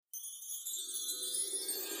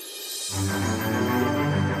Hey,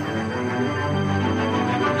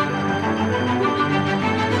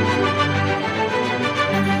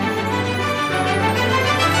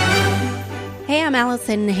 I'm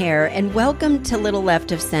Allison Hare, and welcome to Little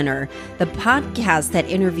Left of Center, the podcast that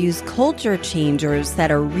interviews culture changers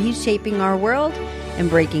that are reshaping our world and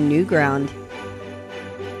breaking new ground.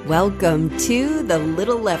 Welcome to the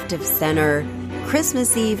Little Left of Center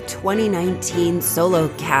Christmas Eve 2019 solo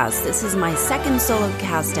cast. This is my second solo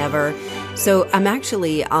cast ever. So I'm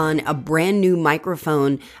actually on a brand new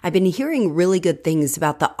microphone. I've been hearing really good things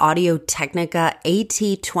about the Audio-Technica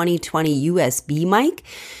AT2020 USB mic.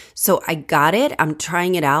 So I got it. I'm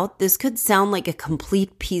trying it out. This could sound like a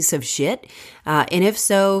complete piece of shit. And if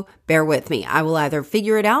so, bear with me. I will either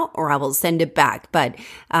figure it out or I will send it back. But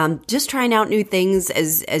just trying out new things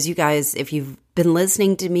as you guys, if you've been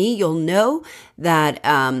listening to me, you'll know that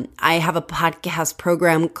I have a podcast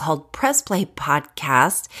program called Press Play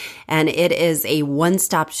Podcast, and it is a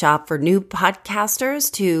one-stop shop for new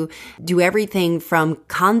podcasters to do everything from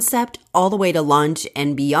concept all the way to launch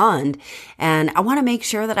and beyond. And I want to make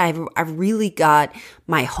sure that I've really got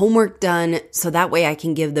my homework done so that way I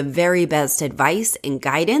can give the very best advice and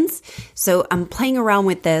guidance. So I'm playing around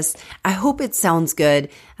with this. I hope it sounds good.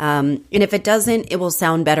 And if it doesn't, it will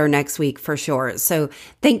sound better next week for sure. So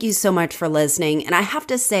thank you so much for listening. And I have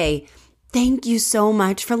to say, thank you so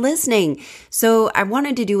much for listening. So I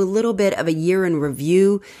wanted to do a little bit of a year in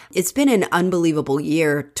review. It's been an unbelievable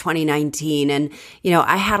year, 2019. And,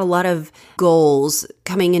 I had a lot of goals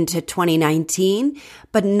coming into 2019,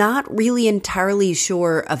 but not really entirely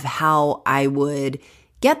sure of how I would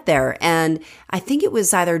get there. And I think it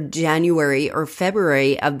was either January or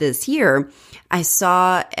February of this year, I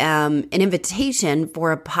saw an invitation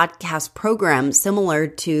for a podcast program similar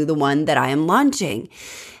to the one that I am launching.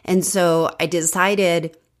 And so I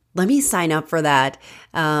decided, let me sign up for that.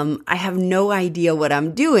 I have no idea what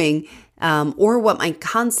I'm doing or what my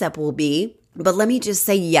concept will be, but let me just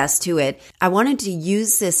say yes to it. I wanted to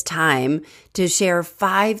use this time to share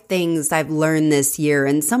 5 things I've learned this year.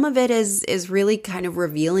 And some of it is really kind of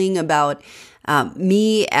revealing about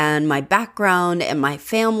me and my background and my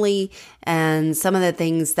family and some of the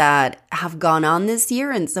things that have gone on this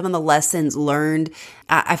year and some of the lessons learned.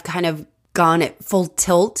 I've kind of gone at full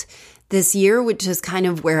tilt this year, which is kind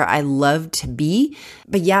of where I love to be.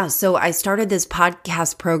 But yeah, so I started this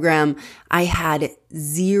podcast program. I had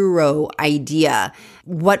zero idea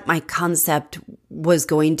what my concept was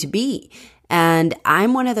going to be. And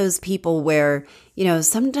I'm one of those people where,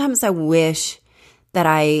 sometimes I wish that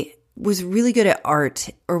I was really good at art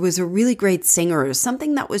or was a really great singer or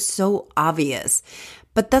something that was so obvious.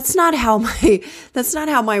 But that's not how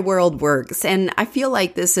my world works. And I feel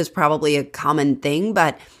like this is probably a common thing,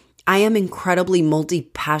 but I am incredibly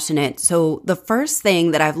multi-passionate. So the first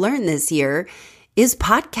thing that I've learned this year is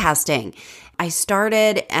podcasting. I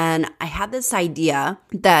started and I had this idea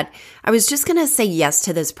that I was just going to say yes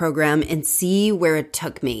to this program and see where it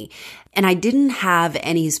took me. And I didn't have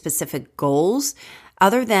any specific goals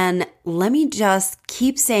other than let me just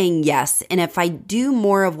keep saying yes. And if I do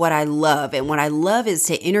more of what I love, and what I love is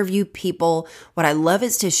to interview people, what I love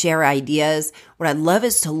is to share ideas, what I love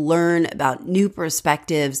is to learn about new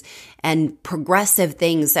perspectives and progressive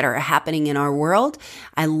things that are happening in our world.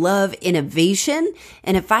 I love innovation.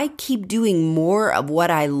 And if I keep doing more of what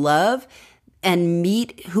I love and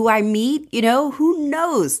meet who I meet, who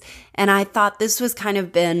knows? And I thought this was kind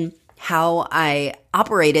of been how I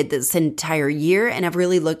operated this entire year. And I've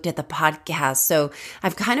really looked at the podcast. So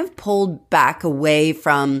I've kind of pulled back away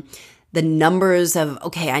from the numbers of,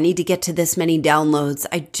 okay, I need to get to this many downloads.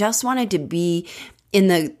 I just wanted to be in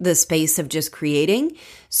the space of just creating.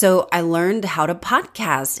 So I learned how to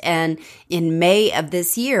podcast. And in May of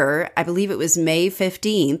this year, I believe it was May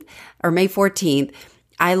 15th or May 14th,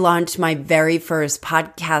 I launched my very first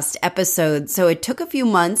podcast episode. So it took a few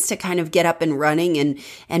months to kind of get up and running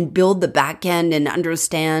and build the back end and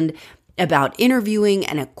understand about interviewing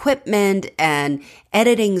and equipment and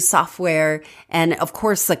editing software. And of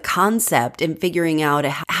course, the concept and figuring out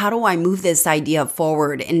how do I move this idea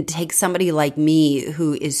forward and take somebody like me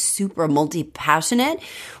who is super multi-passionate,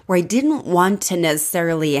 where I didn't want to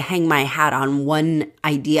necessarily hang my hat on one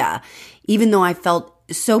idea, even though I felt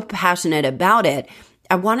so passionate about it.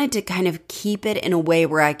 I wanted to kind of keep it in a way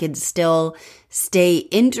where I could still stay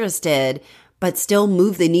interested, but still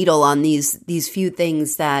move the needle on these few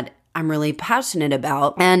things that I'm really passionate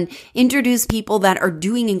about and introduce people that are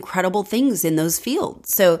doing incredible things in those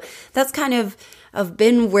fields. So that's kind of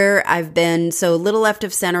been where I've been. So Little Left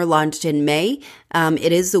of Center launched in May.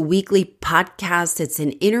 It is a weekly podcast. It's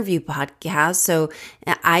an interview podcast. So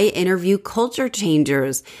I interview culture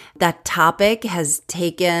changers. That topic has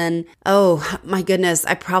taken, oh my goodness,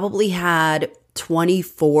 I probably had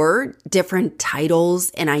 24 different titles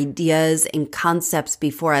and ideas and concepts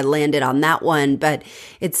before I landed on that one, but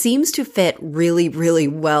it seems to fit really, really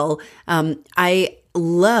well. I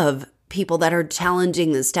love people that are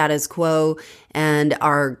challenging the status quo and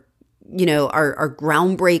are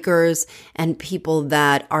groundbreakers and people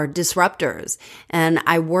that are disruptors. And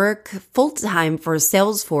I work full-time for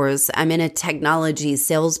Salesforce. I'm in a technology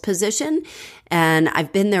sales position, and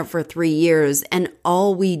I've been there for 3 years, and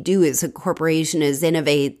all we do as a corporation is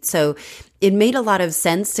innovate. So it made a lot of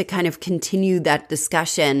sense to kind of continue that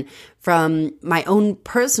discussion from my own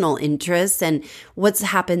personal interests. And what's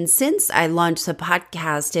happened since I launched the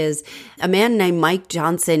podcast is a man named Mike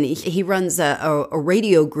Johnson. He runs a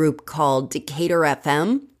radio group called Decatur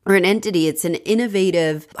FM, or an entity. It's an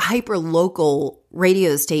innovative, hyper-local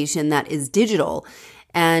radio station that is digital.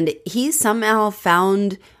 And he somehow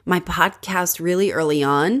found my podcast really early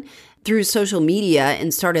on through social media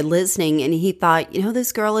and started listening. And he thought,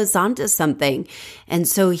 this girl is onto something. And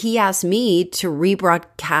so he asked me to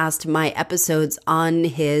rebroadcast my episodes on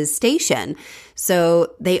his station.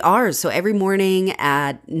 So they are. So every morning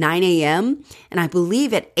at 9 a.m. and I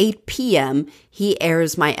believe at 8 p.m., he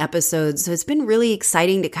airs my episodes. So it's been really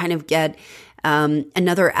exciting to kind of get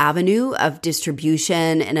another avenue of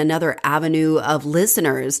distribution and another avenue of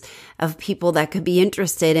listeners, of people that could be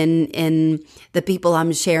interested in the people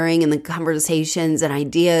I'm sharing and the conversations and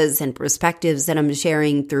ideas and perspectives that I'm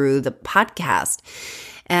sharing through the podcast.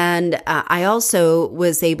 And I also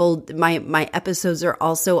was able, my episodes are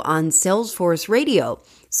also on Salesforce Radio.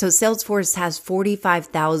 So Salesforce has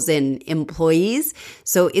 45,000 employees,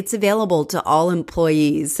 so it's available to all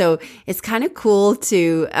employees. So it's kind of cool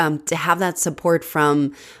to have that support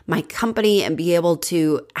from my company and be able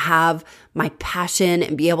to have my passion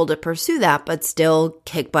and be able to pursue that, but still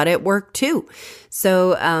kick butt at work too.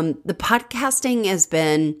 So the podcasting has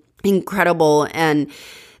been incredible. And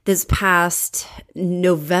this past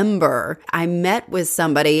November, I met with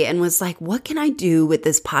somebody and was like, what can I do with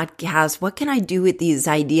this podcast? What can I do with these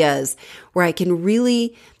ideas where I can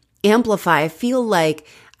really amplify? I feel like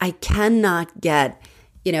I cannot get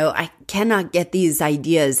these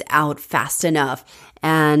ideas out fast enough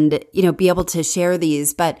and, be able to share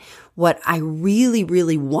these. But what I really,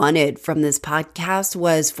 really wanted from this podcast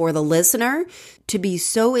was for the listener to be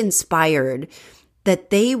so inspired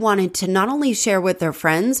that they wanted to not only share with their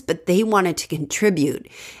friends, but they wanted to contribute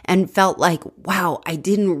and felt like, wow, I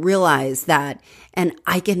didn't realize that and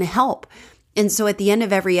I can help. And so at the end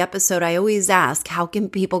of every episode, I always ask, how can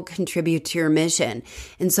people contribute to your mission?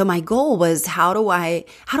 And so my goal was, how do I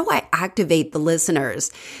activate the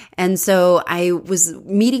listeners? And so I was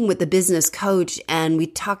meeting with the business coach and we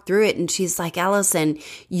talked through it. And she's like, Allison,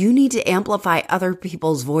 you need to amplify other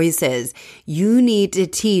people's voices. You need to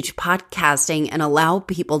teach podcasting and allow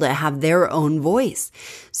people to have their own voice.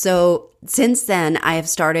 So since then, I have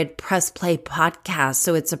started Press Play Podcast.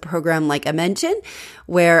 So it's a program, like I mentioned,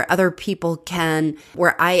 where other people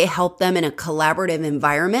where I help them in a collaborative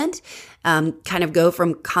environment, kind of go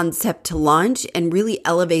from concept to launch and really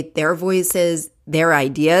elevate their voices, their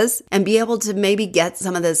ideas, and be able to maybe get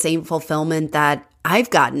some of the same fulfillment that I've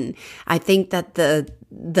gotten. I think that the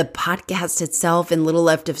podcast itself in Little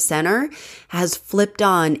Left of Center has flipped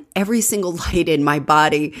on every single light in my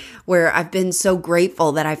body, where I've been so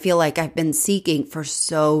grateful that I feel like I've been seeking for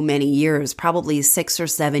so many years, probably 6 or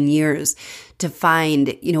 7 years, to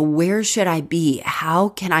find, where should I be? How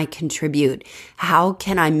can I contribute? How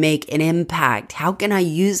can I make an impact? How can I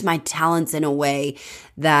use my talents in a way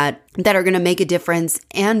that are going to make a difference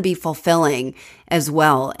and be fulfilling as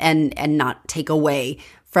well, and not take away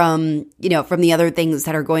from the other things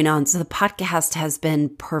that are going on. So the podcast has been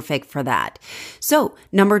perfect for that. So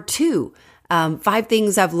number 2, 5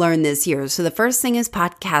 things I've learned this year. So the first thing is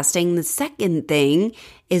podcasting. The second thing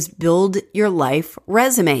is build your life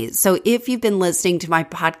resume. So if you've been listening to my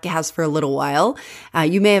podcast for a little while,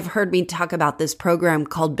 you may have heard me talk about this program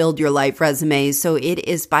called Build Your Life Resume. So it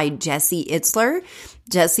is by Jesse Itzler.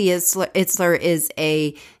 Jesse Itzler is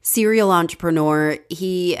a serial entrepreneur.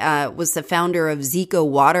 He was the founder of Zico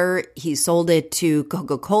Water. He sold it to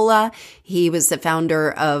Coca-Cola. He was the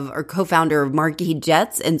co-founder of Marquis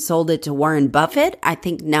Jets and sold it to Warren Buffett. I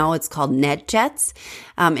think now it's called NetJets.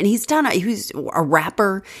 And he's a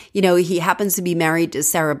rapper. You know, he happens to be married to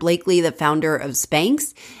Sarah Blakely, the founder of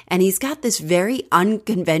Spanx. And he's got this very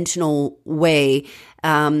unconventional way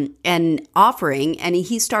and offering. And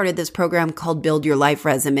he started this program called Build Your Life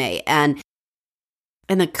Resume. And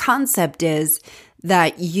the concept is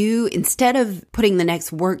that you, instead of putting the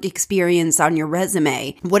next work experience on your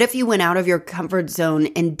resume, what if you went out of your comfort zone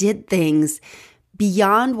and did things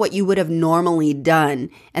beyond what you would have normally done?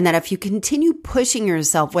 And that if you continue pushing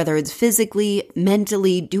yourself, whether it's physically,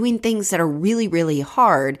 mentally, doing things that are really, really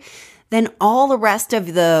hard, then all the rest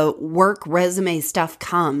of the work resume stuff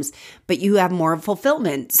comes, but you have more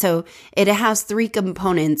fulfillment. So it has 3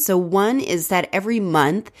 components. So one is that every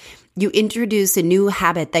month you introduce a new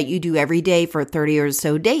habit that you do every day for 30 or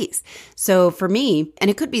so days. So for me, and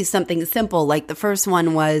it could be something simple, like the first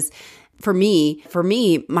one was, for me,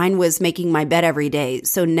 mine was making my bed every day.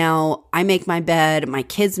 So now I make my bed, my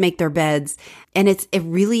kids make their beds, and it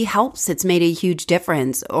really helps. It's made a huge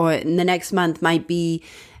difference. Or in the next month might be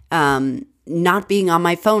not being on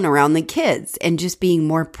my phone around the kids and just being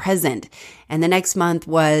more present. And the next month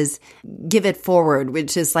was Give It Forward,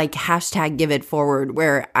 which is like hashtag Give It Forward,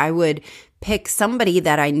 where I would pick somebody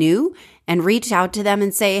that I knew and reach out to them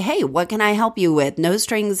and say, hey, what can I help you with? No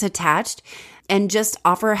strings attached. And just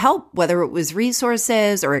offer help, whether it was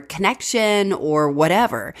resources or a connection or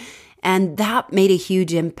whatever. And that made a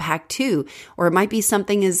huge impact too. Or it might be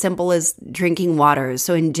something as simple as drinking water.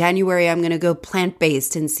 So in January, I'm going to go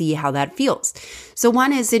plant-based and see how that feels. So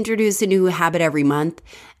one is introduce a new habit every month.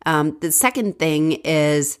 The second thing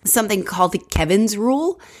is something called the Kevin's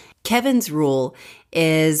Rule. Kevin's Rule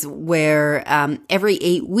is where every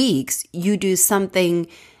 8 weeks you do something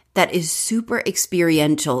that is super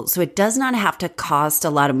experiential. So it does not have to cost a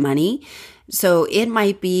lot of money. So it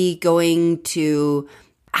might be going to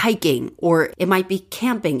hiking, or it might be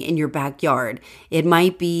camping in your backyard. It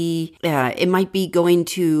might be going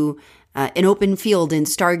to an open field and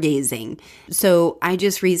stargazing. So I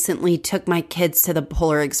just recently took my kids to the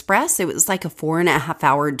Polar Express. It was like a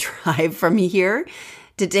 4.5-hour drive from here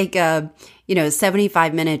to take a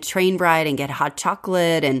 75-minute train ride and get hot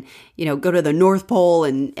chocolate and, go to the North Pole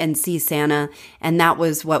and see Santa. And that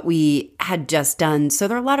was what we had just done. So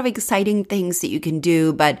there are a lot of exciting things that you can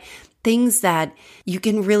do, but things that you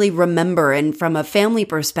can really remember. And from a family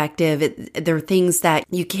perspective, there are things that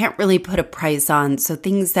you can't really put a price on. So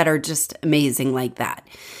things that are just amazing like that.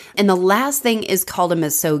 And the last thing is called a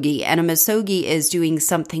misogi. And a misogi is doing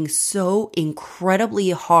something so incredibly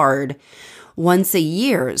hard once a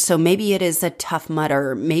year. So maybe it is a Tough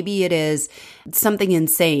Mudder. Maybe it is something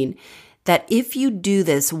insane. That if you do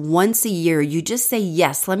this once a year, you just say,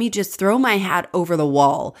 yes, let me just throw my hat over the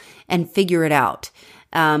wall and figure it out.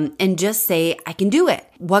 And just say, I can do it.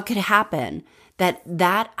 What could happen?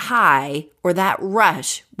 That high or that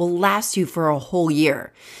rush will last you for a whole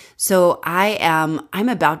year. So I'm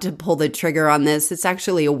about to pull the trigger on this. It's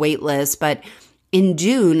actually a wait list, but in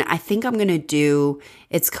June, I think I'm going to do,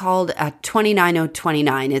 it's called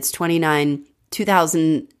 29029. It's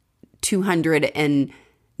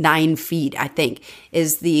 2,209 feet, I think,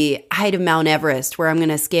 is the height of Mount Everest, where I'm going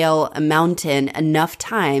to scale a mountain enough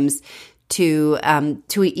times to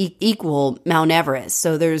equal Mount Everest.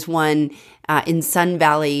 So there's one in Sun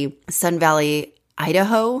Valley,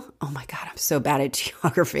 Idaho. Oh my God, I'm so bad at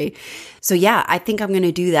geography. So yeah, I think I'm going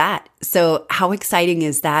to do that. So how exciting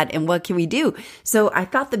is that? And what can we do? So I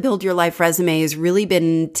thought the Build Your Life resume has really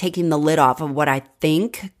been taking the lid off of what I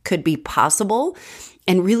think could be possible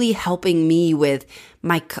and really helping me with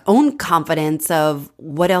my own confidence of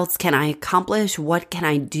what else can I accomplish? What can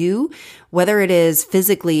I do? Whether it is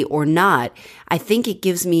physically or not, I think it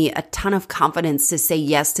gives me a ton of confidence to say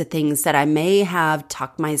yes to things that I may have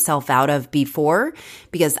talked myself out of before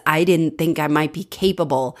because I didn't think I might be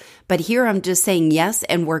capable. But here I'm just saying yes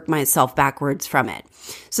and work myself backwards from it.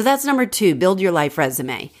 So that's number 2, Build Your Life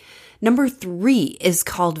resume. Number 3 is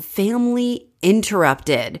called Family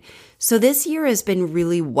Interrupted. So this year has been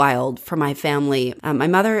really wild for my family. My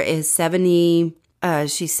mother is 70,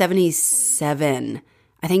 she's 77.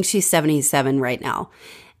 I think she's 77 right now.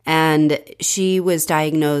 And she was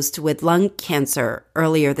diagnosed with lung cancer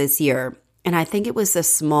earlier this year. And I think it was a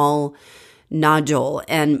small nodule.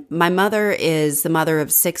 And my mother is the mother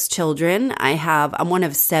of 6 children. I'm one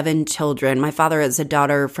of 7 children. My father is a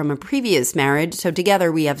daughter from a previous marriage. So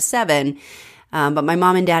together we have 7. But my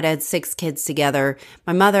mom and dad had 6 kids together.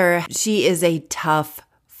 My mother, she is a tough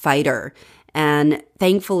fighter. And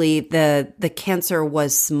thankfully, the cancer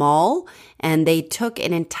was small, and they took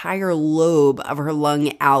an entire lobe of her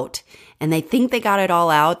lung out. And they think they got it all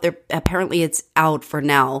out. Apparently, it's out for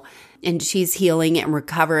now. And she's healing and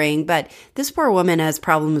recovering. But this poor woman has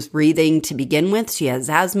problems breathing to begin with. She has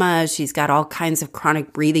asthma. She's got all kinds of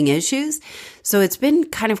chronic breathing issues. So it's been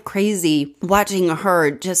kind of crazy watching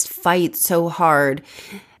her just fight so hard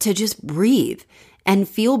to just breathe and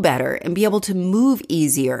feel better and be able to move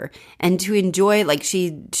easier and to enjoy, like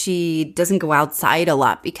she doesn't go outside a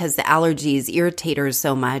lot because the allergies irritate her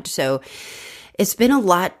so much. So it's been a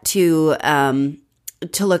lot to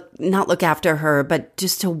not look after her, but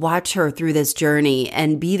just to watch her through this journey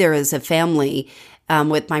and be there as a family,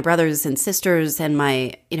 with my brothers and sisters and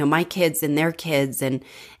my kids and their kids and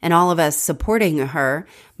all of us supporting her.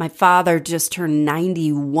 My father just turned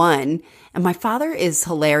 91, and my father is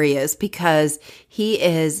hilarious because he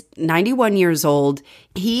is 91 years old.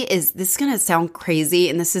 This is going to sound crazy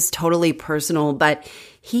and this is totally personal, but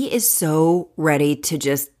he is so ready to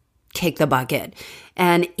just kick the bucket.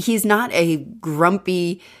 And he's not a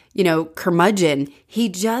grumpy, curmudgeon. He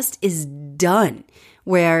just is done.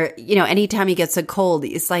 Where, anytime he gets a cold,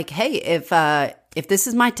 it's like, hey, if this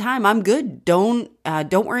is my time, I'm good. Don't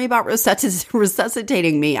worry about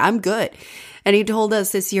resuscitating me. I'm good. And he told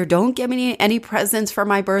us this year, don't give me any presents for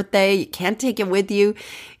my birthday. You can't take it with you,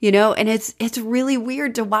 and it's really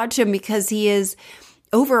weird to watch him because he is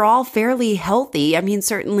overall fairly healthy. I mean,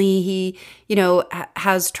 certainly he,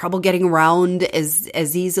 has trouble getting around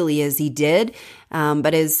as easily as he did.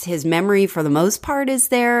 But his memory for the most part is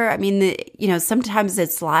there. I mean, sometimes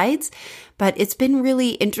it slides, but it's been really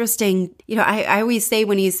interesting. I always say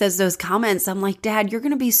when he says those comments, I'm like, Dad, you're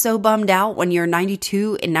going to be so bummed out when you're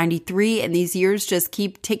 92 and 93 and these years just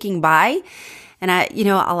keep ticking by. And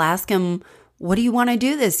I'll ask him, what do you want to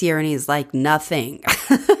do this year? And he's like, nothing.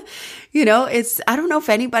 I don't know if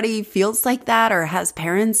anybody feels like that or has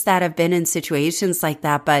parents that have been in situations like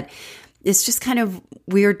that, but it's just kind of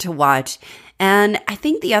weird to watch. And I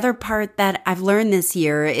think the other part that I've learned this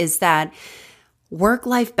year is that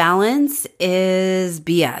work-life balance is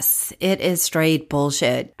BS. It is straight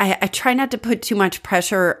bullshit. I try not to put too much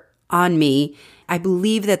pressure on me. I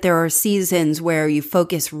believe that there are seasons where you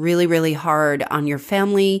focus really, really hard on your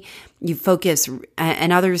family.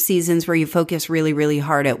 And other seasons where you focus really, really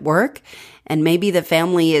hard at work. And maybe the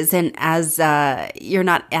family isn't you're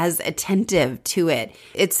not as attentive to it.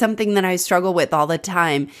 It's something that I struggle with all the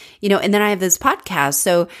time, and then I have this podcast.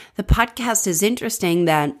 So the podcast is interesting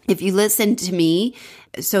that if you listen to me,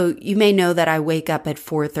 so you may know that I wake up at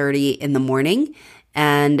 4:30 in the morning.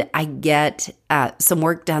 And I get some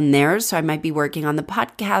work done there. So I might be working on the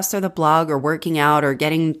podcast or the blog or working out or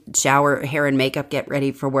getting shower, hair and makeup, get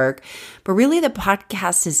ready for work. But really the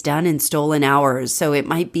podcast is done in stolen hours. So it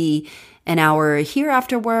might be an hour here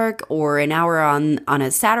after work or an hour on a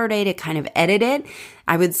Saturday to kind of edit it.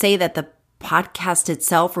 I would say that the podcast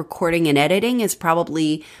itself, recording and editing, is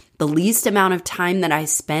probably the least amount of time that I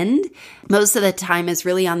spend. Most of the time is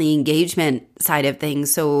really on the engagement side of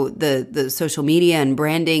things. So the social media and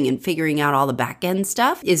branding and figuring out all the back end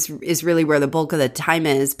stuff is really where the bulk of the time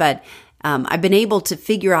is. But I've been able to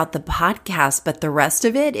figure out the podcast, but the rest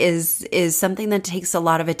of it is something that takes a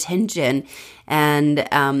lot of attention. And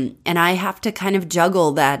I have to kind of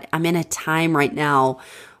juggle that. I'm in a time right now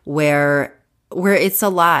where it's a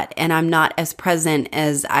lot and I'm not as present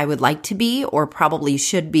as I would like to be or probably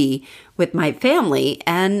should be with my family.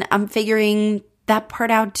 And I'm figuring that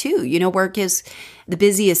part out too. Work is the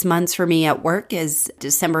busiest months for me at work is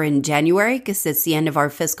December and January because it's the end of our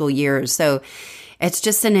fiscal year. So it's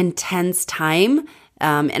just an intense time.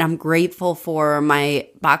 And I'm grateful for my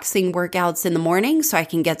boxing workouts in the morning so I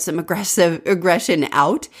can get some aggression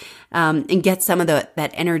out. And get some of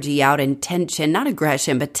that energy out and tension, not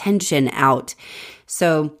aggression, but tension out.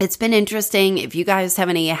 So it's been interesting. If you guys have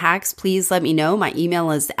any hacks, please let me know. My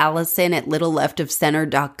email is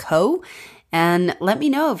allison@littleleftofcenter.co. And let me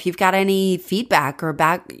know if you've got any feedback or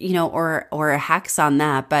or hacks on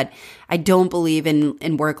that. But I don't believe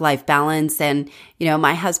in work-life balance. And,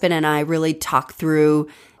 my husband and I really talk through,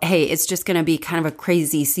 hey, it's just going to be kind of a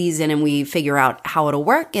crazy season and we figure out how it'll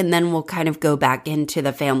work. And then we'll kind of go back into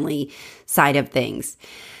the family side of things.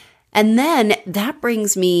 And then that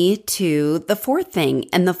brings me to the fourth thing.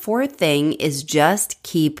 And the fourth thing is just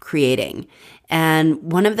keep creating.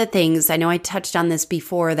 And one of the things, I know I touched on this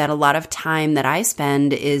before, that a lot of time that I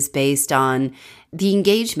spend is based on the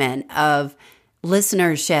engagement of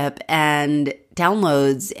listenership and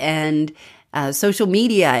downloads and social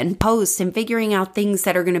media and posts and figuring out things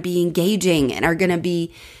that are going to be engaging and are going to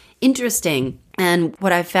be interesting. And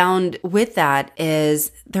what I found with that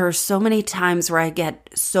is there are so many times where I get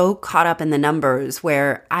so caught up in the numbers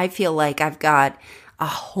where I feel like I've got a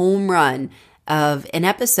home run of an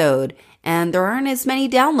episode and there aren't as many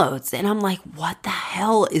downloads. And I'm like, what the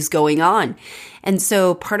hell is going on? And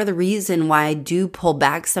so part of the reason why I do pull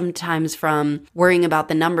back sometimes from worrying about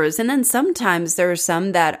the numbers, and then sometimes there are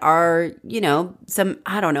some that are,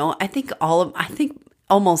 I think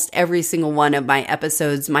almost every single one of my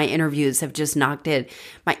episodes, my interviews have just knocked it.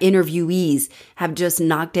 My interviewees have just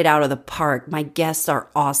knocked it out of the park. My guests are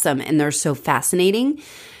awesome and they're so fascinating.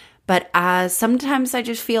 But sometimes I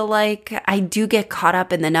just feel like I do get caught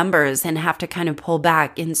up in the numbers and have to kind of pull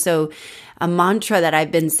back. And so a mantra that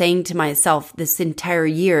I've been saying to myself this entire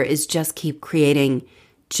year is just keep creating,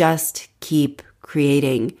 just keep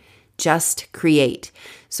creating, just create.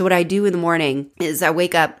 So what I do in the morning is I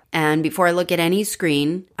wake up and before I look at any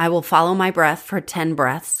screen, I will follow my breath for 10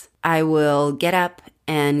 breaths. I will get up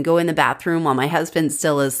and go in the bathroom while my husband's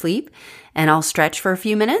still asleep. And I'll stretch for a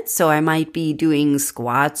few minutes. So I might be doing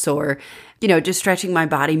squats or, just stretching my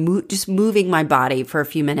body, just moving my body for a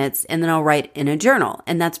few minutes. And then I'll write in a journal.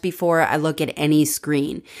 And that's before I look at any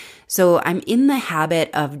screen. So I'm in the habit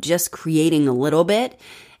of just creating a little bit.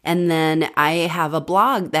 And then I have a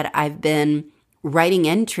blog that I've been writing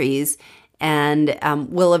entries and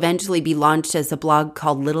will eventually be launched as a blog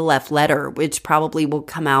called Little F Letter, which probably will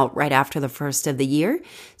come out right after the first of the year.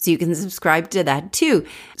 So you can subscribe to that too.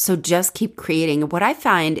 So just keep creating. What I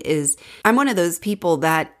find is I'm one of those people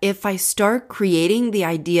that if I start creating, the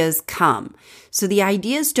ideas come. So the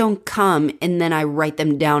ideas don't come and then I write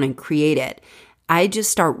them down and create it. I just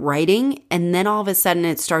start writing and then all of a sudden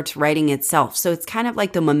it starts writing itself. So it's kind of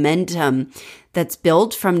like the momentum that's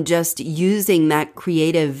built from just using that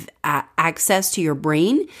creative access to your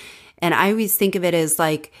brain. And I always think of it as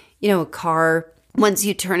like, a car, once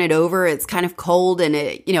you turn it over, it's kind of cold and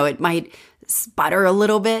it might sputter a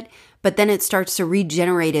little bit, but then it starts to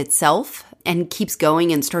regenerate itself and keeps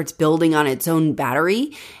going and starts building on its own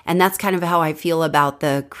battery. And that's kind of how I feel about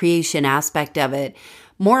the creation aspect of it.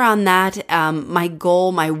 More on that,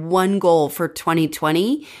 my one goal for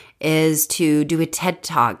 2020 is to do a TED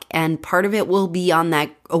Talk. And part of it will be on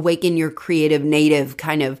that awaken your creative native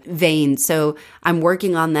kind of vein. So I'm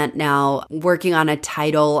working on that now, working on a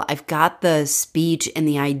title. I've got the speech and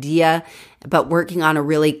the idea, but working on a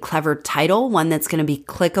really clever title, one that's going to be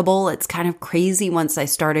clickable. It's kind of crazy once I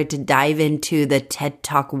started to dive into the TED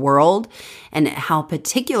Talk world and how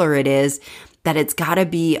particular it is that it's got to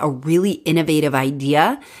be a really innovative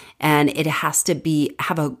idea and it has to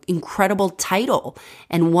have an incredible title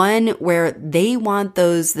and one where they want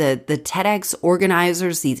the TEDx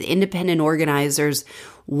organizers, these independent organizers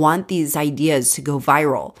want these ideas to go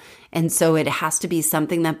viral. And so it has to be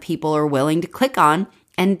something that people are willing to click on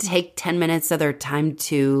and take 10 minutes of their time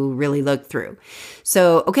to really look through.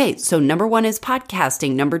 So number 1 is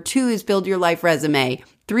podcasting. Number 2 is build your life resume.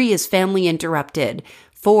 3 is family interrupted.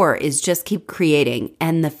 4 is just keep creating.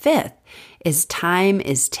 And the 5th is time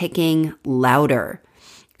is ticking louder.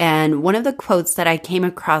 And one of the quotes that I came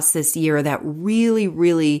across this year that really,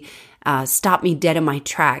 really stopped me dead in my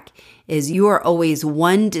track is you are always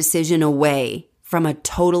one decision away from a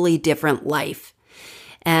totally different life.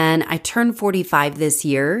 And I turned 45 this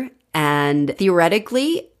year. And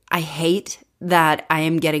theoretically, I hate that I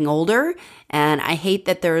am getting older. And I hate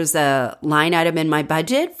that there's a line item in my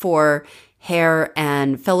budget for hair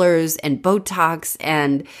and fillers and Botox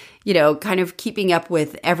and, kind of keeping up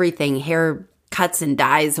with everything, hair cuts and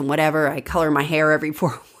dyes and whatever. I color my hair every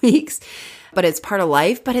 4 weeks, but it's part of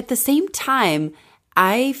life. But at the same time,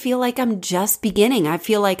 I feel like I'm just beginning. I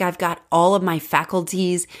feel like I've got all of my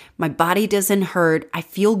faculties. My body doesn't hurt. I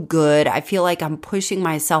feel good. I feel like I'm pushing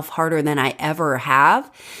myself harder than I ever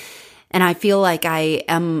have. And I feel like I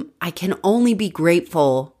can only be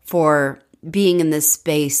grateful for being in this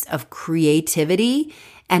space of creativity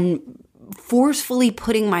and forcefully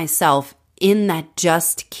putting myself in that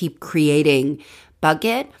just keep creating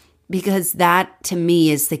bucket, because that to me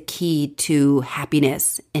is the key to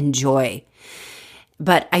happiness and joy.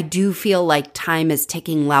 But I do feel like time is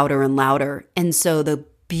ticking louder and louder. And so the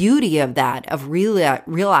beauty of that, of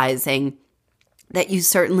realizing that you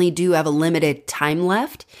certainly do have a limited time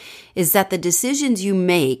left, is that the decisions you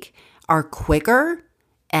make are quicker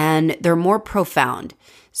and they're more profound.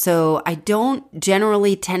 So I don't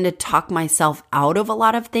generally tend to talk myself out of a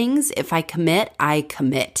lot of things. If I commit, I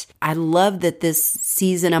commit. I love that this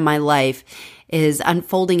season of my life is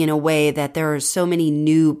unfolding in a way that there are so many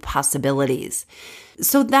new possibilities.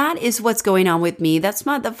 So that is what's going on with me. That's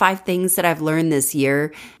not the 5 things that I've learned this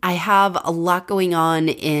year. I have a lot going on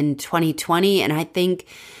in 2020, and I think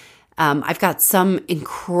I've got some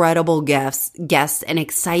incredible guests and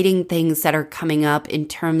exciting things that are coming up in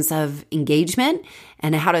terms of engagement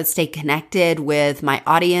and how to stay connected with my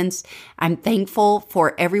audience. I'm thankful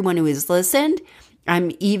for everyone who has listened.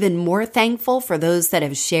 I'm even more thankful for those that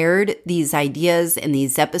have shared these ideas and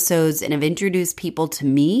these episodes and have introduced people to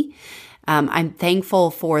me. I'm thankful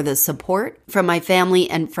for the support from my family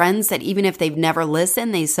and friends that even if they've never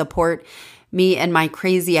listened, they support me and my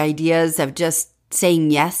crazy ideas of just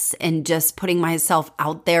saying yes and just putting myself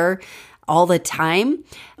out there all the time.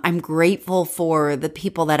 I'm grateful for the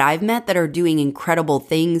people that I've met that are doing incredible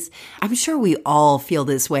things. I'm sure we all feel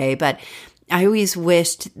this way, but I always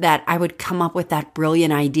wished that I would come up with that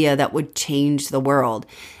brilliant idea that would change the world.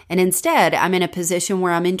 And instead, I'm in a position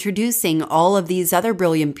where I'm introducing all of these other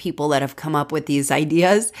brilliant people that have come up with these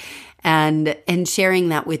ideas and sharing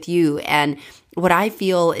that with you. And what I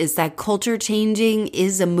feel is that culture changing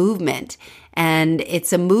is a movement. And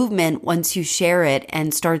it's a movement once you share it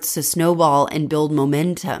and starts to snowball and build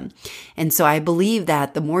momentum. And so I believe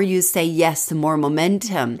that the more you say yes, the more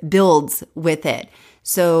momentum builds with it.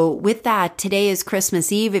 So with that, today is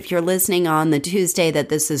Christmas Eve. If you're listening on the Tuesday that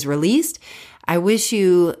this is released, I wish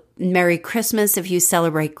you Merry Christmas if you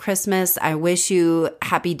celebrate Christmas. I wish you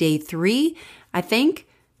happy day 3, I think,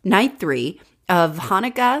 night 3 of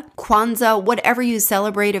Hanukkah, Kwanzaa, whatever you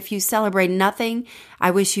celebrate. If you celebrate nothing,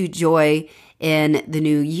 I wish you joy in the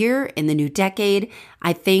new year, in the new decade.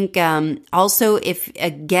 I think also if,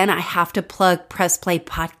 again, I have to plug Press Play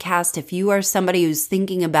Podcast. If you are somebody who's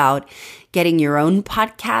thinking about getting your own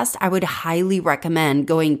podcast, I would highly recommend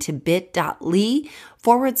going to bit.ly/Press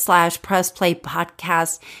Play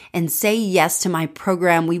Podcast and say yes to my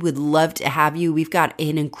program. We would love to have you. We've got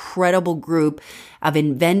an incredible group of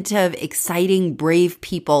inventive, exciting, brave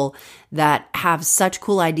people that have such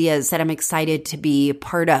cool ideas that I'm excited to be a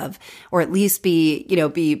part of, or at least be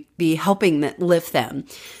helping lift them.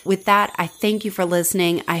 With that, I thank you for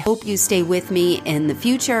listening. I hope you stay with me in the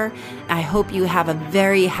future. I hope you have a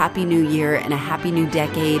very happy new year and a happy new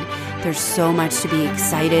decade. There's so much to be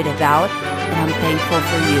excited about, and I'm thankful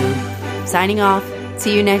for you. Signing off.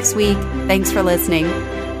 See you next week. Thanks for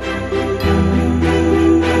listening.